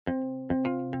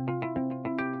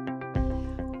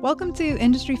Welcome to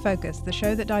Industry Focus, the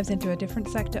show that dives into a different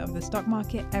sector of the stock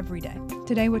market every day.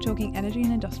 Today we're talking energy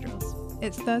and industrials.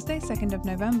 It's Thursday, 2nd of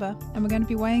November, and we're going to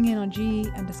be weighing in on GE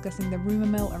and discussing the rumour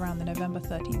mill around the November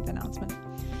 13th announcement.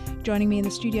 Joining me in the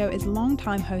studio is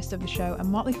longtime host of the show and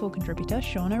Motley Fool contributor,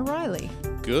 Sean O'Reilly.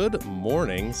 Good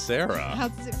morning, Sarah. How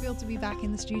does it feel to be back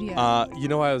in the studio?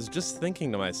 I was just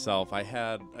thinking to myself, I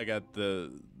got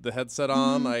the headset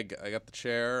on, I got the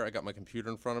chair, I got my computer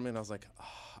in front of me, and I was like,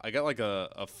 I got like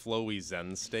a flowy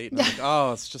Zen state. And I'm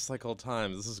like, it's just like old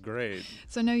times. This is great.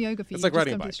 So no yoga for you. It's like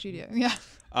riding a come to bike. the studio. Yeah.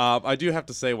 I do have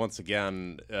to say once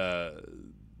again,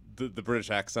 the British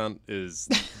accent is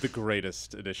the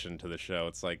greatest addition to the show.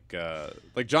 It's like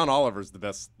John Oliver's the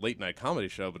best late night comedy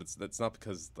show, but it's not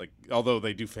because although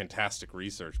they do fantastic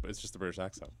research, but it's just the British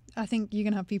accent. I think you're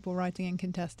gonna have people writing and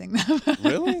contesting them.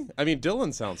 Really? I mean,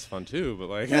 Dylan sounds fun too,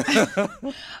 but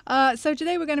So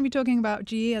today we're going to be talking about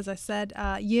GE. As I said,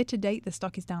 year to date, the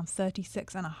stock is down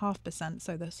 36.5%.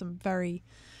 So there's some very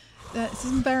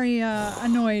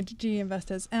annoyed GE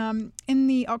investors. In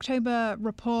the October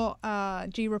report,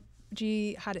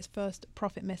 GE had its first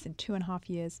profit miss in 2.5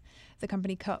 years. The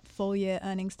company cut full-year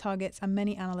earnings targets, and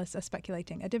many analysts are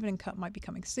speculating a dividend cut might be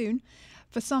coming soon.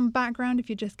 For some background, if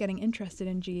you're just getting interested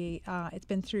in GE, it's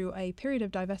been through a period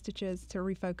of divestitures to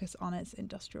refocus on its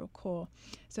industrial core.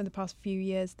 So in the past few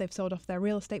years, they've sold off their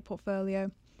real estate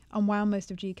portfolio, unwound most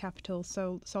of GE Capital,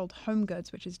 sold home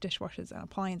goods, which is dishwashers and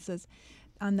appliances,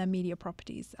 and their media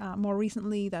properties. More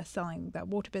recently, they're selling their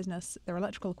water business, their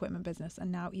electrical equipment business,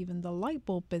 and now even the light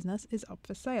bulb business is up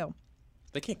for sale.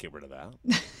 they can't get rid of that.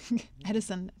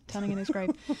 Edison turning in his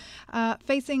grave.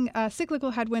 Facing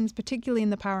cyclical headwinds, particularly in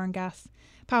the power and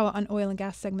oil and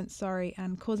gas segments,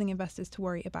 and causing investors to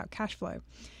worry about cash flow.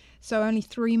 So only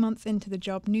 3 months into the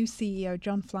job, new CEO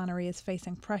John Flannery is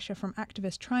facing pressure from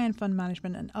activist Trian Fund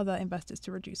Management and other investors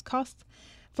to reduce costs.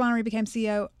 Flannery became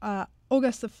CEO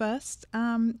August the 1st.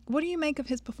 What do you make of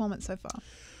his performance so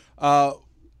far?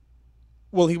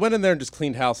 Well, he went in there and just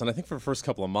cleaned house, and I think for the first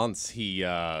couple of months he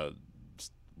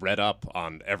read up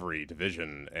on every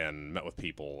division and met with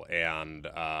people, and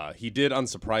he did,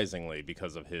 unsurprisingly,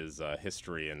 because of his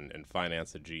history in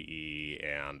finance at GE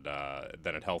and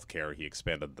then at healthcare, he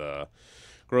expanded the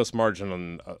gross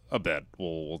margin a bit.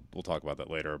 We'll talk about that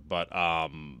later, but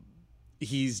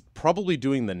he's probably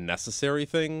doing the necessary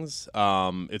things.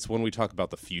 It's when we talk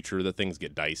about the future that things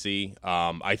get dicey.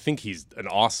 I think he's an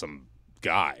awesome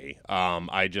guy.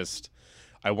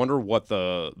 I wonder what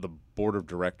the board of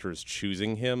directors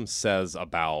choosing him says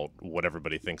about what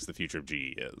everybody thinks the future of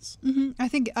GE is. Mm-hmm. I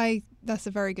think that's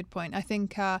a very good point. I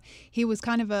think he was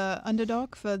kind of a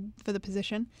underdog for the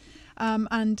position,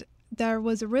 and there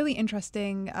was a really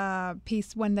interesting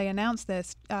piece when they announced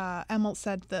this. Emmelt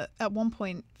said that at one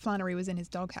point Flannery was in his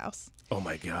doghouse. Oh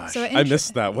my gosh. So I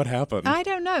missed that. What happened? I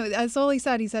don't know. That's all he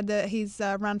said. He said that he's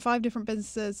ran 5 different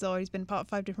businesses, or he's been part of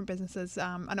 5 different businesses,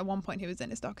 and at one point he was in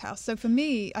his doghouse. So for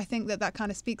me, I think that kind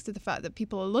of speaks to the fact that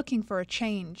people are looking for a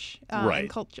change in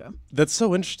culture. That's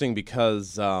so interesting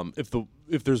because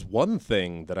if there's one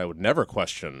thing that I would never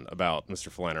question about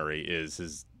Mr. Flannery is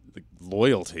his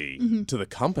loyalty to the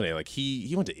company. Like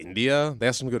he went to India. They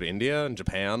asked him to go to India and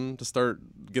Japan to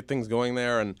get things going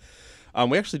there, and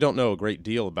we actually don't know a great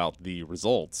deal about the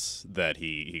results that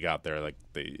he got there. Like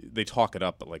they talk it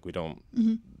up, but like we don't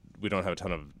have a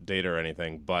ton of data or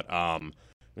anything. But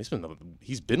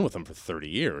he's been with them for 30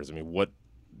 years. I mean,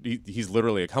 he's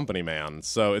literally a company man.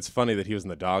 So it's funny that he was in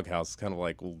the doghouse. Kind of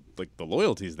like the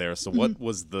loyalty's there. So what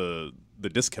was the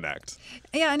disconnect?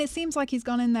 Yeah, and it seems like he's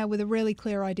gone in there with a really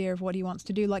clear idea of what he wants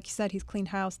to do. Like you said, he's cleaned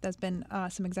house. There's been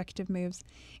some executive moves.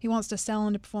 He wants to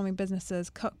sell underperforming businesses,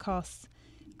 cut costs,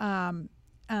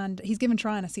 and he's given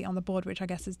Trian a seat on the board, which I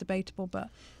guess is debatable. But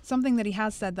something that he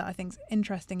has said that I think is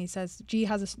interesting, he says, GE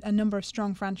has a number of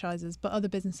strong franchises, but other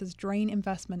businesses drain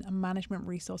investment and management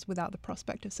resource without the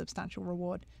prospect of substantial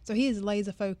reward. So he is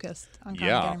laser focused on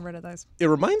kind of getting rid of those. It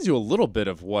reminds you a little bit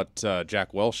of what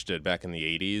Jack Welch did back in the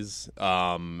 80s.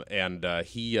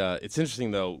 It's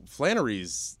interesting though,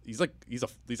 Flannery's he's like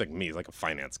me, he's like a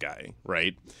finance guy,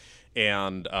 right?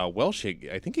 And Welch,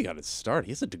 I think he got his start.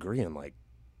 He has a degree in like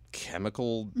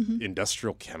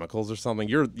industrial chemicals or something.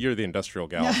 You're the industrial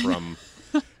gal from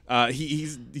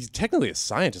he's technically a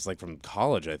scientist, like from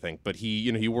college, I think, but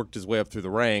he worked his way up through the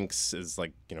ranks as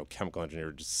like, chemical engineer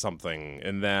or just something.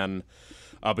 And then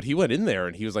but he went in there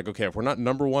and he was like, okay, if we're not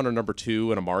number 1 or number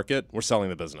 2 in a market, we're selling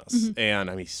the business. And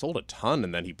I mean, he sold a ton,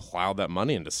 and then he plowed that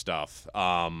money into stuff.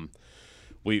 Time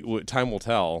will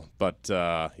tell, but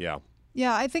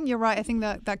yeah, I think you're right. I think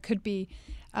that could be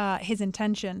his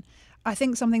intention. I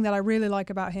think something that I really like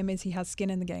about him is he has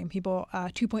skin in the game. He bought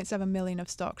 2.7 million of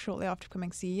stock shortly after becoming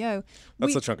CEO.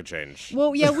 That's a chunk of change.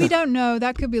 Well, yeah, we don't know.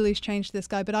 That could be loose change to this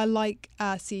guy, but I like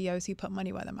CEOs who put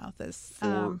money where their mouth is.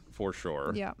 For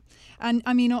sure. Yeah, and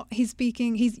I mean, he's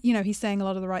speaking. He's saying a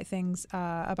lot of the right things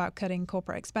about cutting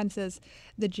corporate expenses.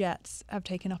 The jets have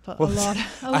taken up a lot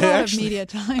of media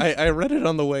time. I read it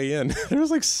on the way in. There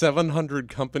was like 700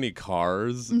 company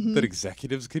cars that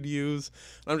executives could use.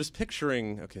 And I'm just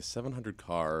picturing, okay, 700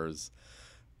 cars.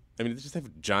 I mean, they just have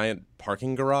a giant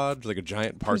parking garage, like a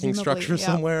giant parking structure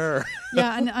somewhere.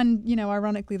 Yeah, and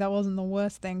ironically, that wasn't the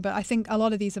worst thing. But I think a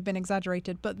lot of these have been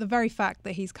exaggerated. But the very fact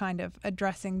that he's kind of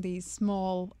addressing these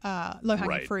small,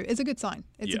 low-hanging fruit is a good sign.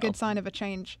 It's a good sign of a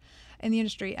change in the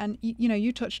industry. And,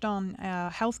 you touched on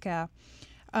healthcare.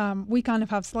 We kind of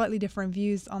have slightly different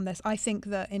views on this. I think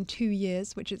that in 2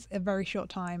 years, which is a very short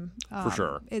time, for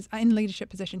sure, is in leadership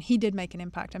position, he did make an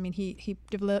impact. I mean, he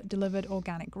delivered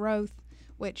organic growth,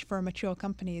 which for a mature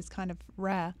company is kind of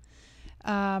rare.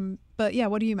 But yeah,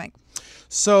 what do you make?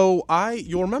 So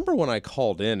you'll remember when I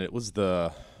called in, it was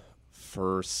the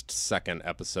second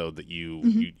episode that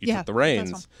you took the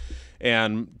reins,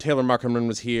 and Taylor Muckerman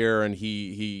was here, and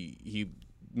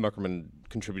Muckerman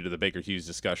contributed to the Baker Hughes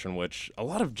discussion, which a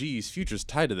lot of GE's futures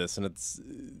tied to this, and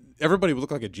everybody would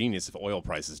look like a genius if oil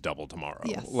prices doubled tomorrow.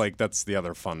 Yes. Like, that's the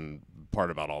other fun part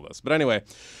about all this. But anyway,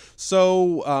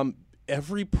 so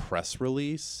every press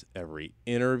release, every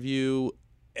interview,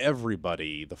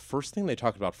 everybody, the first thing they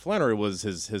talked about Flannery was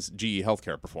his GE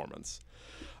healthcare performance.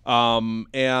 And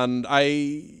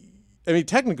I mean,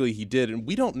 technically he did, and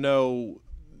we don't know.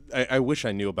 I wish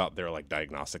I knew about their like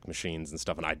diagnostic machines and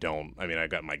stuff, and I don't. I mean, I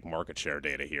got my market share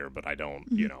data here, but I don't.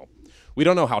 We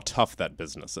don't know how tough that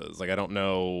business is. Like, I don't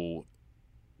know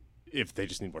if they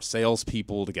just need more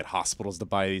salespeople to get hospitals to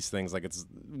buy these things. Like,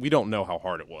 we don't know how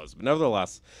hard it was, but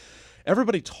nevertheless,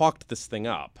 everybody talked this thing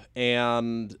up,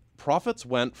 and profits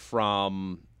went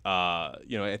from. I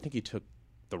think he took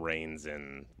the reins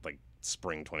in like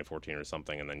spring 2014 or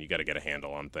something, and then you got to get a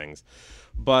handle on things.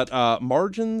 But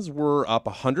margins were up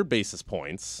 100 basis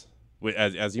points,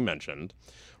 as you mentioned.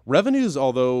 Revenues,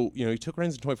 although he took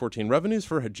reins in 2014, revenues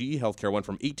for GE Healthcare went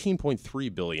from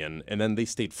 $18.3 billion, and then they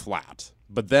stayed flat.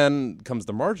 But then comes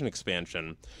the margin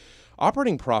expansion.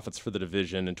 Operating profits for the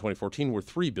division in 2014 were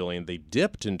 $3 billion. They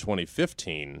dipped in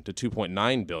 2015 to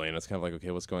 $2.9 billion. It's kind of like,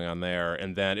 okay, what's going on there?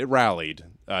 And then it rallied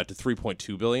to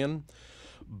 $3.2 billion.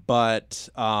 But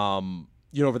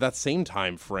over that same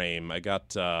time frame, I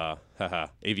got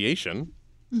aviation.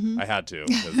 I had to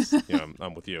because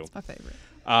I'm with you. It's my favorite.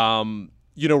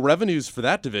 Revenues for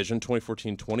that division,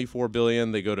 2014, $24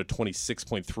 billion. They go to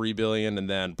 $26.3 billion, and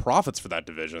then profits for that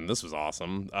division. This was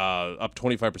awesome, up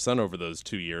 25% over those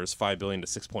 2 years, $5 billion to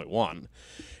 $6.1 billion.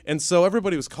 And so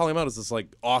everybody was calling him out as this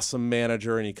like awesome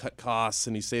manager, and he cut costs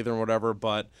and he saved them or whatever.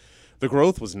 But the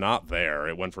growth was not there.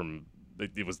 It went from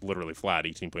it was literally flat,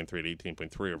 18.3 to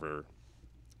 18.3 over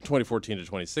 2014 to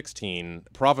 2016.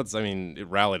 Profits, I mean, it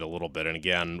rallied a little bit. And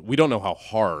again, we don't know how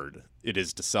hard it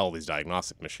is to sell these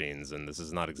diagnostic machines. And this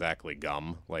is not exactly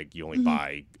gum. Like, you only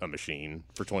buy a machine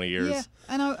for 20 years. Yeah,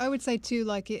 and I would say, too,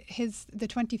 like the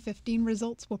 2015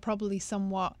 results were probably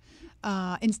somewhat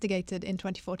instigated in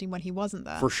 2014 when he wasn't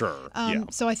there. For sure, yeah.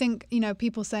 So I think,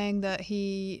 people saying that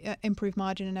he improved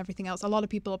margin and everything else, a lot of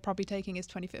people are probably taking his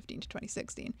 2015 to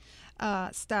 2016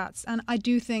 stats. And I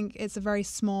do think it's a very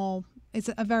short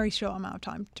amount of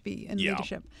time to be in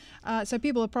leadership. So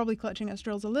people are probably clutching at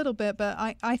straws a little bit, but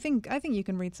I think you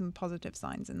can read some positive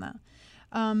signs in that.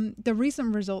 The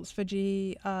recent results for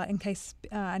GE, in case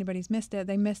anybody's missed it,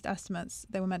 they missed estimates.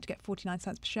 They were meant to get 49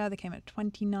 cents per share. They came at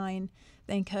 29.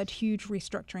 They incurred huge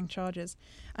restructuring charges.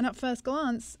 And at first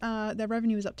glance, their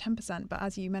revenue was up 10%. But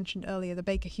as you mentioned earlier, the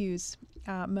Baker Hughes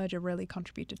merger really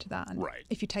contributed to that. And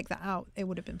if you take that out, it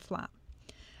would have been flat.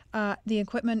 The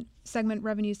equipment segment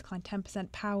revenues declined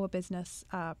 10%. Power business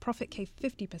profit came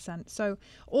 50%. So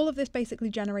all of this basically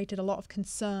generated a lot of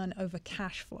concern over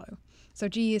cash flow. So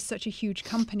GE is such a huge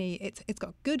company. It's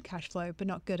got good cash flow, but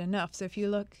not good enough. So if you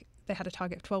look, they had a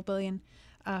target of $12 billion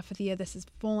for the year. This has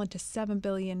fallen to $7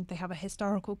 billion. They have a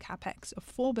historical capex of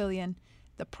 $4 billion.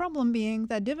 The problem being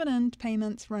their dividend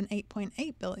payments run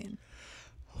 $8.8 billion.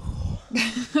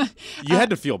 You had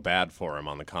to feel bad for him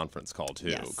on the conference call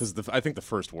too, because I think the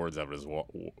first words out of his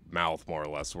mouth, more or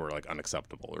less, were like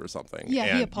unacceptable or something. Yeah,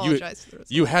 and he apologized.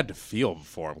 You had to feel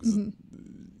for him because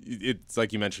it's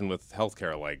like you mentioned with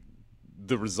healthcare. Like,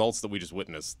 the results that we just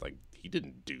witnessed, like, he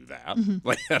didn't do that,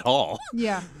 like, at all.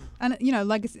 Yeah. And,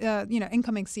 legacy,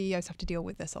 incoming CEOs have to deal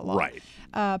with this a lot. Right.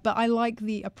 But I like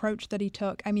the approach that he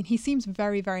took. I mean, he seems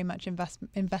very, very much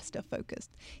investor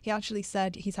focused. He actually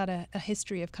said he's had a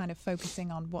history of kind of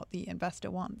focusing on what the investor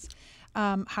wants.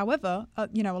 However, a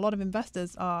lot of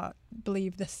investors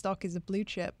believe this stock is a blue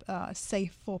chip,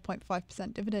 safe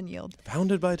 4.5% dividend yield.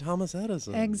 Founded by Thomas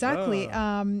Edison. Exactly.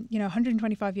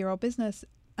 125-year-old business.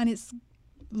 And it's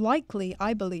likely,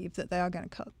 I believe, that they are going to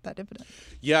cut that dividend.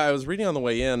 Yeah, I was reading on the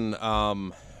way in.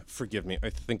 Forgive me, I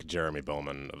think Jeremy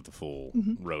Bowman of The Fool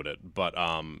wrote it, but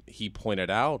he pointed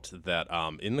out that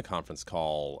in the conference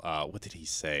call, what did he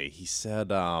say? He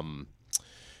said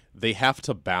they have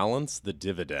to balance the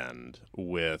dividend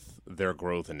with their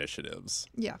growth initiatives.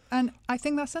 Yeah, and I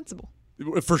think that's sensible.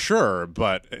 For sure,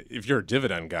 but if you're a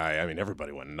dividend guy, I mean,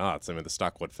 everybody went nuts. I mean, the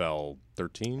stock fell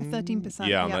 13%.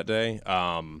 Yeah, on that day.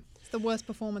 It's the worst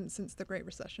performance since the Great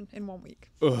Recession in 1 week.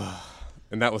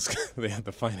 And that was, they had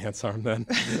the finance arm then.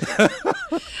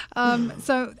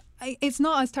 So it's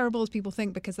not as terrible as people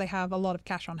think because they have a lot of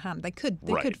cash on hand. They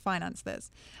could finance this.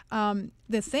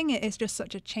 The thing is just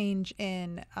such a change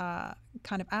in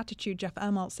kind of attitude. Jeff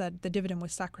Immelt said the dividend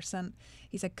was sacrosanct.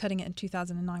 He said cutting it in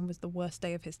 2009 was the worst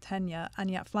day of his tenure. And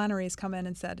yet Flannery has come in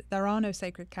and said there are no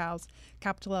sacred cows.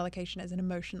 Capital allocation is an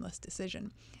emotionless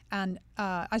decision. And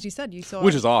as you said, you saw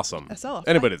which is awesome. A sell-off.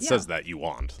 Anybody that says that you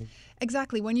want.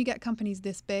 Exactly. When you get companies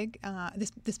this big,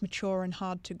 this mature and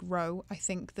hard to grow, I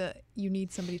think that you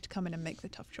need somebody to come in and make the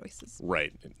tough choices.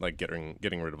 Right. Like getting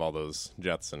rid of all those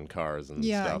jets and cars and stuff.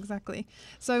 Yeah, exactly.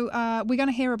 So we're going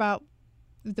to hear about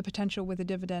the potential with a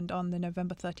dividend on the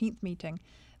November 13th meeting.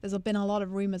 There's been a lot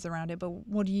of rumors around it, but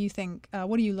what do you think?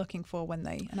 What are you looking for when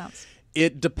they announce?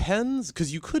 It depends,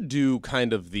 because you could do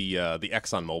kind of the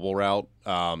ExxonMobil route.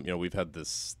 We've had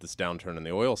this downturn in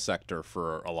the oil sector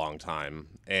for a long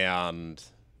time, and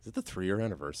is it the 3-year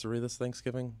anniversary this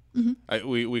Thanksgiving? Mm-hmm.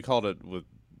 We called it with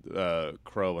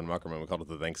Crow and Muckerman. We called it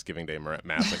the Thanksgiving Day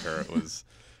Massacre. It was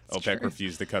OPEC true.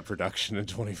 refused to cut production in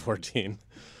 2014.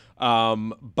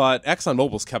 But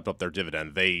ExxonMobil's kept up their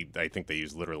dividend. I think they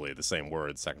use literally the same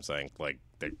words, saying like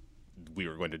we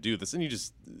were going to do this, and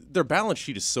their balance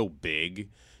sheet is so big.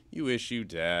 You issue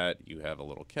debt, you have a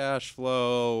little cash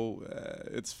flow,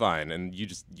 it's fine, and you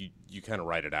kind of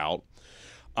write it out.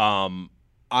 I'm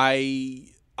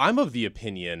of the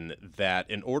opinion that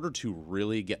in order to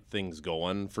really get things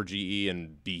going for GE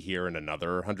and be here in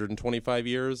another 125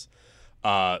 years,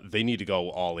 they need to go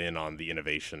all in on the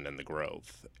innovation and the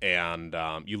growth. And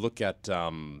you look at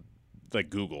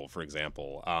like Google, for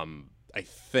example. I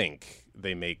think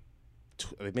they made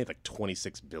like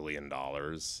 $26 billion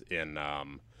in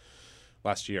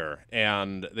last year,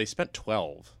 and they spent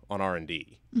 12 on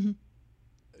R&D. Mm-hmm.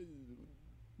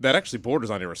 That actually borders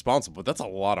on irresponsible, but that's a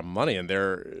lot of money, and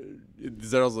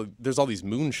there's all these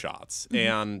moonshots.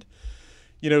 Mm-hmm.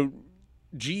 And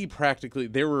GE practically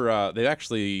they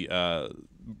actually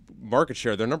market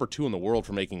share. They're number 2 in the world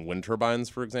for making wind turbines,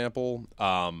 for example.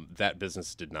 That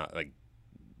business did not like.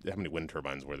 How many wind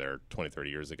turbines were there 20, 30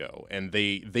 years ago? And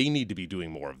they need to be doing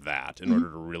more of that in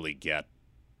order to really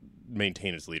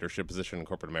maintain its leadership position in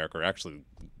corporate America, or actually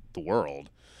the world.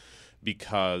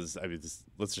 Because, I mean,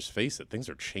 let's just face it, things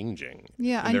are changing.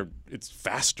 Yeah, and it's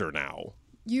faster now.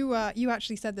 You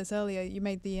actually said this earlier. You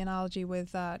made the analogy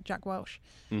with Jack Welch,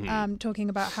 talking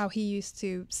about how he used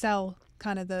to sell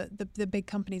kind of the big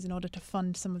companies in order to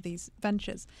fund some of these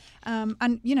ventures, and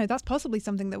that's possibly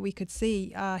something that we could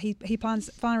see.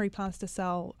 Flannery plans to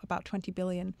sell about $20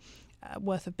 billion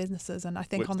worth of businesses, and I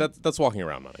think that's walking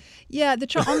around money. Yeah, on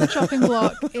the chopping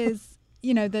block is.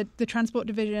 The transport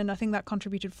division, I think that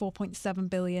contributed $4.7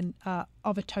 billion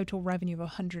of a total revenue of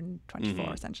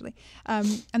 124, essentially.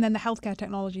 And then the healthcare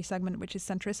technology segment, which is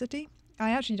Centricity. I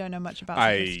actually don't know much about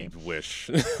Centricity. I wish.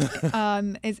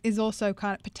 is also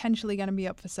kind of potentially going to be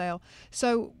up for sale.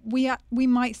 So we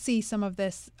might see some of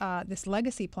this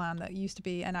legacy plan that used to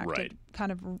be enacted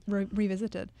kind of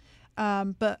revisited.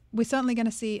 But we're certainly going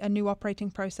to see a new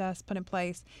operating process put in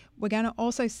place. We're going to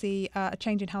also see a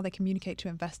change in how they communicate to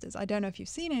investors. I don't know if you've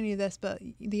seen any of this, but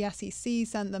the SEC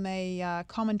sent them a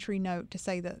commentary note to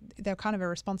say that they're kind of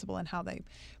irresponsible in how they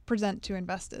present to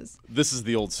investors. This is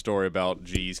the old story about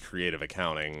GE's creative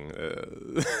accounting.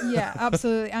 Yeah,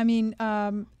 absolutely. I mean,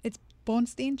 it's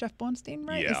Jeff Bornstein,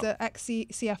 right? Yeah. Is the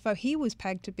ex-CFO. He was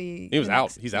pegged to be... He was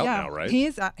out. He's out now, right? He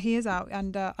is out.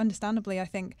 And understandably, I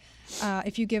think,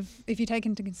 if you take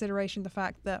into consideration the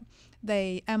fact that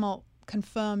Immelt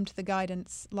confirmed the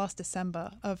guidance last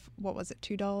December of, what was it,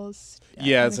 $2?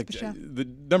 Yeah, it's like the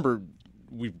number...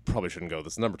 We probably shouldn't go.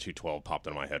 This number 212 popped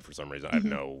in my head for some reason. I have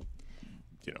no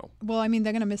Well, I mean,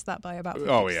 they're going to miss that by about 50%.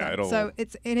 Oh, yeah. So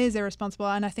it is irresponsible,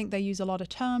 and I think they use a lot of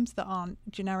terms that aren't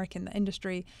generic in the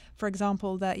industry. For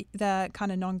example, their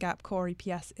kind of non-GAAP core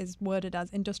EPS is worded as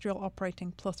industrial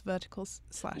operating plus verticals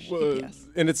 / EPS.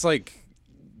 And it's like,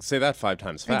 say that 5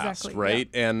 times fast, Exactly, right?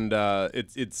 Yeah. And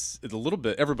it's a little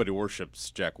bit, everybody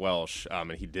worships Jack Welch,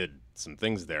 and he did some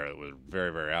things there that were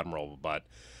very, very admirable, but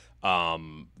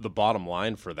the bottom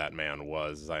line for that man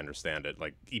was, as I understand it,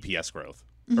 like EPS growth.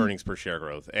 Earnings per share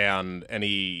growth. And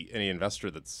any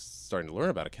investor that's starting to learn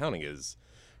about accounting is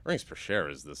earnings per share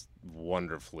is this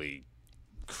wonderfully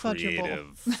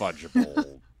creative,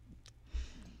 fudgeable,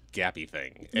 gappy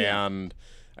thing. Yeah. And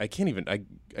I can't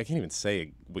even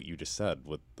say what you just said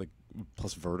with like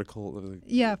plus vertical.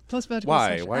 Yeah, plus vertical.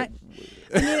 Why? I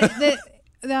mean,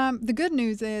 the good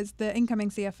news is the incoming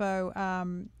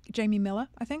CFO, Jamie Miller,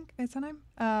 I think is her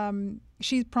name.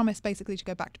 She's promised basically to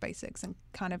go back to basics and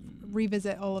kind of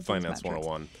revisit all of Finance these metrics.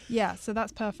 101. Yeah, so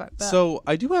that's perfect. But so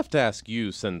I do have to ask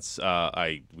you, since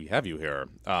we have you here,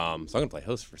 so I'm going to play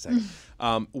host for a second.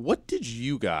 What did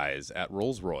you guys at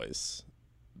Rolls-Royce,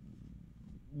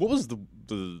 what was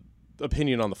the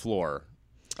opinion on the floor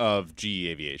of GE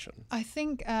Aviation? I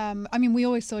think, I mean, we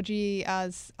always saw GE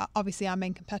as obviously our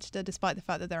main competitor, despite the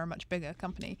fact that they're a much bigger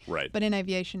company. Right. But in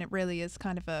aviation, it really is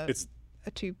kind of a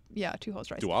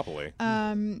two-horse race. Duopoly.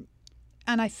 And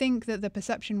I think that the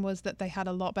perception was that they had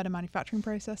a lot better manufacturing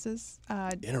processes.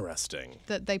 Interesting.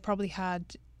 That they probably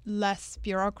had less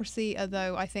bureaucracy,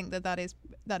 although I think that is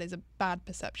a bad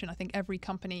perception. I think every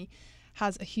company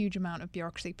has a huge amount of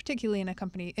bureaucracy, particularly in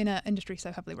an industry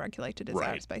so heavily regulated as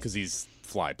aerospace. Because these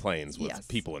fly planes with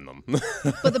people in them.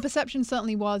 But the perception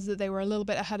certainly was that they were a little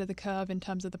bit ahead of the curve in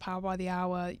terms of the power by the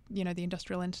hour, the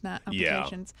industrial internet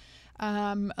applications.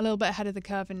 A little bit ahead of the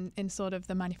curve in sort of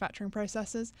the manufacturing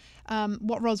processes.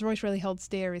 What Rolls-Royce really holds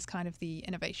dear is kind of the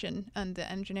innovation and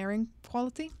the engineering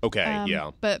quality.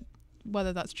 Okay, But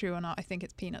whether that's true or not, I think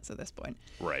it's peanuts at this point.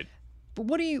 Right. But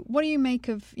what do you make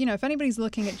of, if anybody's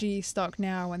looking at GE stock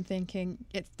now and thinking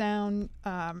it's down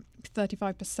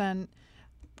 35%,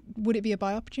 would it be a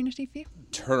buy opportunity for you?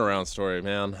 Turnaround story,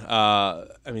 man. I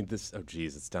mean,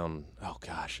 it's down,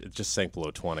 it just sank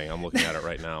below 20. I'm looking at it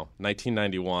right now.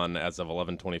 1991 as of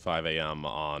 11:25 a.m.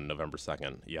 on November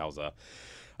 2nd. Yowza.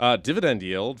 Dividend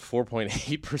yield,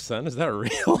 4.8%. Is that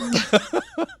real?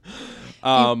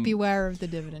 Beware of the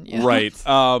dividend yield. Right.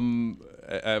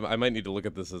 I might need to look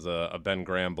at this as a Ben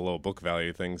Graham below book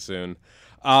value thing soon.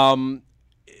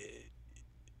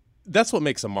 That's what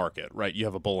makes a market, right? You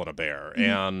have a bull and a bear. Mm-hmm.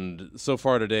 And so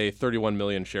far today, 31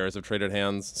 million shares have traded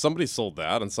hands. Somebody sold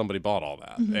that and somebody bought all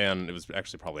that. Mm-hmm. And it was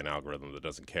actually probably an algorithm that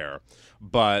doesn't care.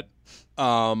 But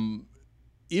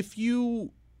it's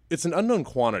an unknown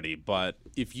quantity, but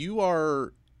if you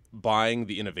are buying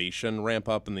the innovation ramp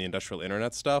up in the industrial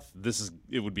internet stuff,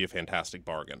 it would be a fantastic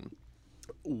bargain.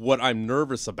 What I'm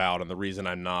nervous about, and the reason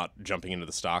I'm not jumping into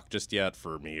the stock just yet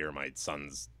for me or my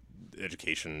son's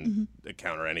education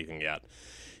account or anything yet,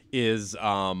 is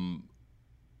my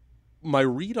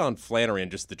read on Flannery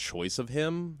and just the choice of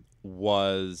him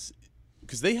was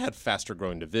because they had faster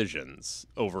growing divisions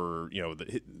over,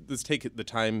 let's take the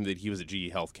time that he was at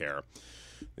GE Healthcare,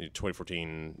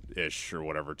 2014-ish or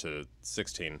whatever to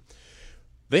 16.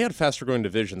 They had faster growing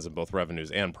divisions in both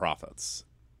revenues and profits.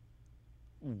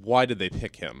 Why did they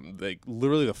pick him?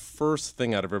 Literally the first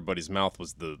thing out of everybody's mouth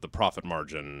was the profit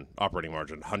margin, operating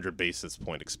margin, 100 basis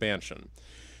point expansion.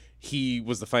 He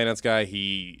was the finance guy.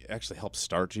 He actually helped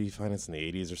start GE Finance in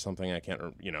the 80s or something. I can't,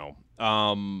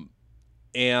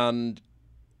 and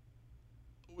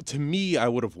to me, I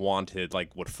would have wanted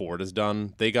like what Ford has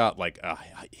done. They got like a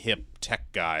hip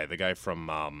tech guy, the guy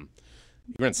from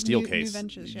he ran Steelcase. New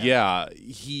Ventures, yeah.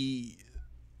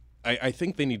 I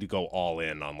think they need to go all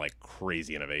in on like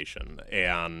crazy innovation.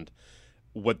 And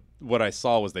what I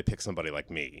saw was they picked somebody like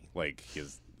me, like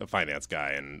he's a finance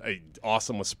guy and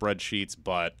awesome with spreadsheets.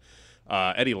 But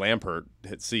Eddie Lampert,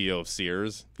 CEO of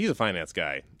Sears, he's a finance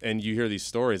guy. And you hear these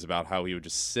stories about how he would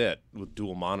just sit with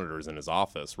dual monitors in his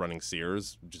office running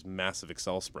Sears, just massive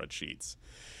Excel spreadsheets.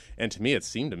 And to me, it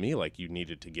seemed to me like you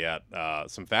needed to get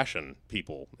some fashion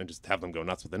people and just have them go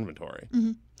nuts with inventory.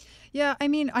 Mm-hmm. Yeah, I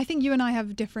mean, I think you and I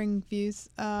have differing views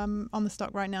on the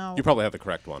stock right now. You probably have the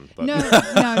correct one. But. No.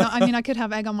 I mean, I could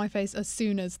have egg on my face as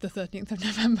soon as the 13th of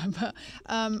November, but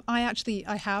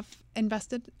I have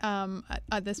invested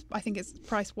at this. I think it's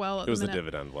priced well at the minute. It was the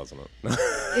dividend, wasn't it?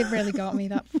 It really got me,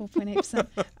 that 4.8%.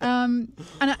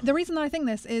 And the reason that I think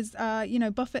this is,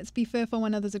 Buffett's be fearful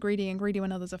when others are greedy and greedy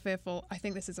when others are fearful. I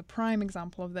think this is a prime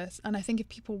example of this. And I think if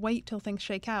people wait till things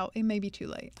shake out, it may be too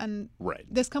late. And right.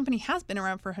 This company has been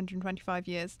around for 125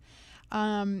 years.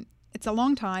 it's a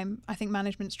long time. I think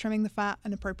management's trimming the fat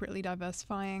and appropriately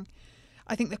diversifying.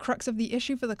 I think the crux of the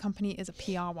issue for the company is a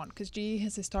PR one, because GE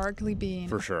has historically been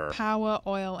For sure. a power,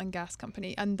 oil, and gas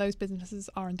company, and those businesses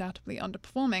are undoubtedly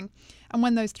underperforming. And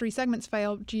when those three segments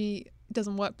fail, GE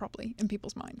doesn't work properly in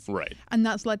people's minds. Right. And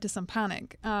that's led to some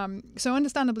panic. So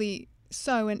understandably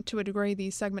so, and to a degree,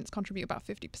 these segments contribute about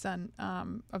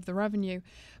 50% of the revenue.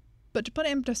 But to put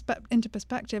it into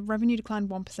perspective, revenue declined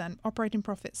 1%, operating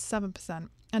profits 7%,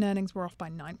 and earnings were off by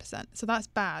 9%. So that's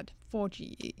bad for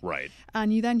GE. Right.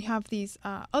 And you then have these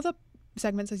other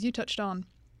segments, as you touched on,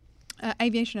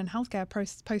 aviation and healthcare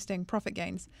posting profit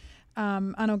gains,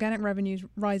 and organic revenues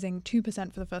rising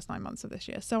 2% for the first 9 months of this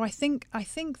year. So I think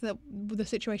that the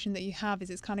situation that you have is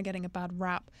it's kind of getting a bad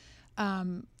rap,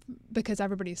 because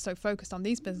everybody is so focused on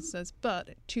these businesses.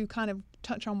 But to kind of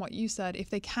touch on what you said, if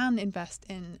they can invest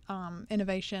in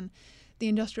innovation, the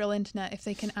industrial internet, if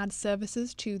they can add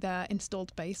services to their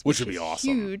installed base, which would be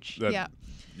awesome. Huge. Yeah.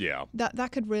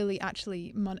 That could really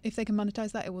actually, if they can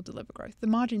monetize that, it will deliver growth. The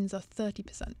margins are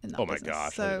 30% in that Oh my business.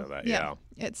 gosh, So, I didn't know that. Yeah.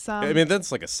 It's I mean,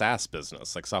 that's like a SaaS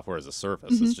business, like software as a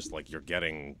service. Mm-hmm. It's just like you're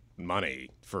getting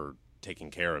money for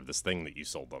taking care of this thing that you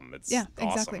sold them. It's awesome.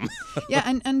 Exactly. Yeah,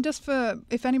 and just for,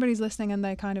 if anybody's listening and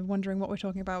they're kind of wondering what we're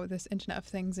talking about with this Internet of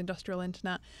Things, industrial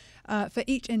internet, for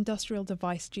each industrial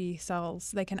device GE sells,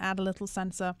 they can add a little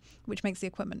sensor, which makes the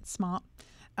equipment smart.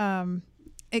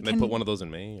 They put one of those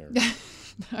in me? Or?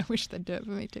 I wish they'd do it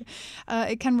for me too.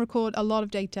 It can record a lot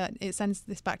of data. It sends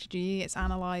this back to GE. It's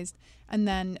analyzed. And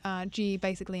then GE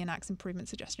basically enacts improvement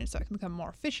suggestions so it can become more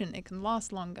efficient. It can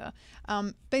last longer.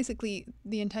 Basically,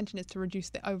 the intention is to reduce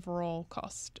the overall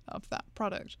cost of that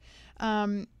product.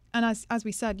 And as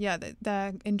we said,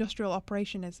 their industrial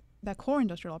operation their core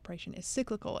industrial operation is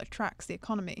cyclical. It tracks the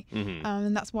economy. Mm-hmm.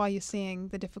 And that's why you're seeing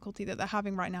the difficulty that they're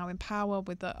having right now in power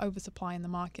with the oversupply in the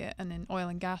market, and in oil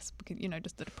and gas, because,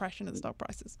 just the depression of the stock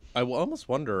prices. I almost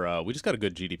wonder, we just got a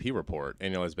good GDP report,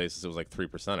 annualized basis, it was like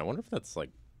 3%. I wonder if that's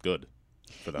like good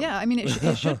for them. Yeah, I mean,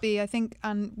 it should be, I think,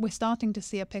 and we're starting to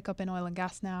see a pickup in oil and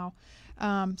gas now.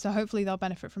 So hopefully they'll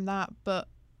benefit from that. But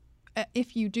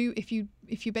if you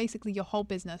basically, your whole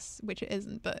business, which it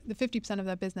isn't, but the 50% of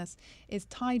their business is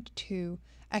tied to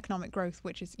economic growth,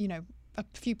 which is, a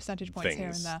few percentage points here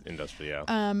and there. Industry,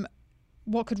 yeah.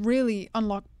 What could really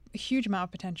unlock a huge amount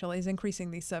of potential is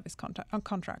increasing these service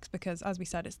contracts, because, as we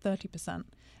said, it's 30%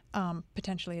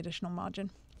 potentially additional margin.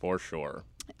 For sure.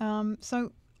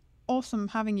 So awesome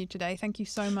having you today. Thank you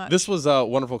so much. This was a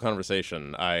wonderful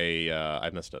conversation. I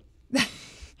missed it.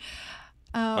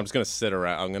 I'm just going to sit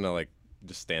around. I'm going to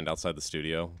just stand outside the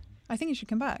studio. I think you should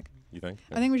come back. You think?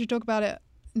 I think we should talk about it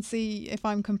and see if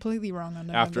I'm completely wrong on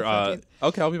November 30th.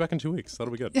 Okay, I'll be back in 2 weeks.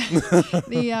 That'll be good.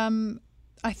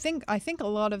 I think a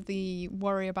lot of the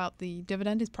worry about the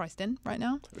dividend is priced in right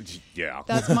now. Yeah.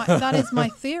 That is my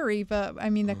theory, but I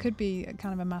mean, there could be a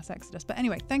kind of a mass exodus. But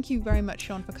anyway, thank you very much,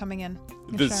 Sean, for coming in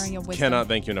and sharing your wisdom. Cannot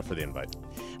thank you enough for the invite.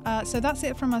 So that's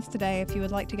it from us today. If you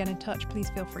would like to get in touch,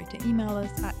 please feel free to email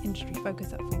us at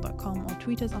industryfocus@fool.com or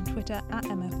tweet us on Twitter at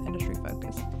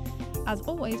MFIndustryFocus. As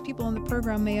always, people on the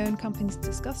program may own companies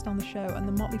discussed on the show, and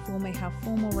the Motley Fool may have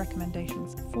formal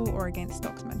recommendations for or against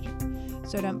stocks mentioned.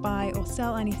 So don't buy or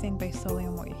sell anything based solely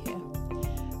on what you hear.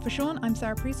 For Sean, I'm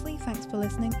Sarah Priestley. Thanks for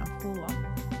listening, and Fool on.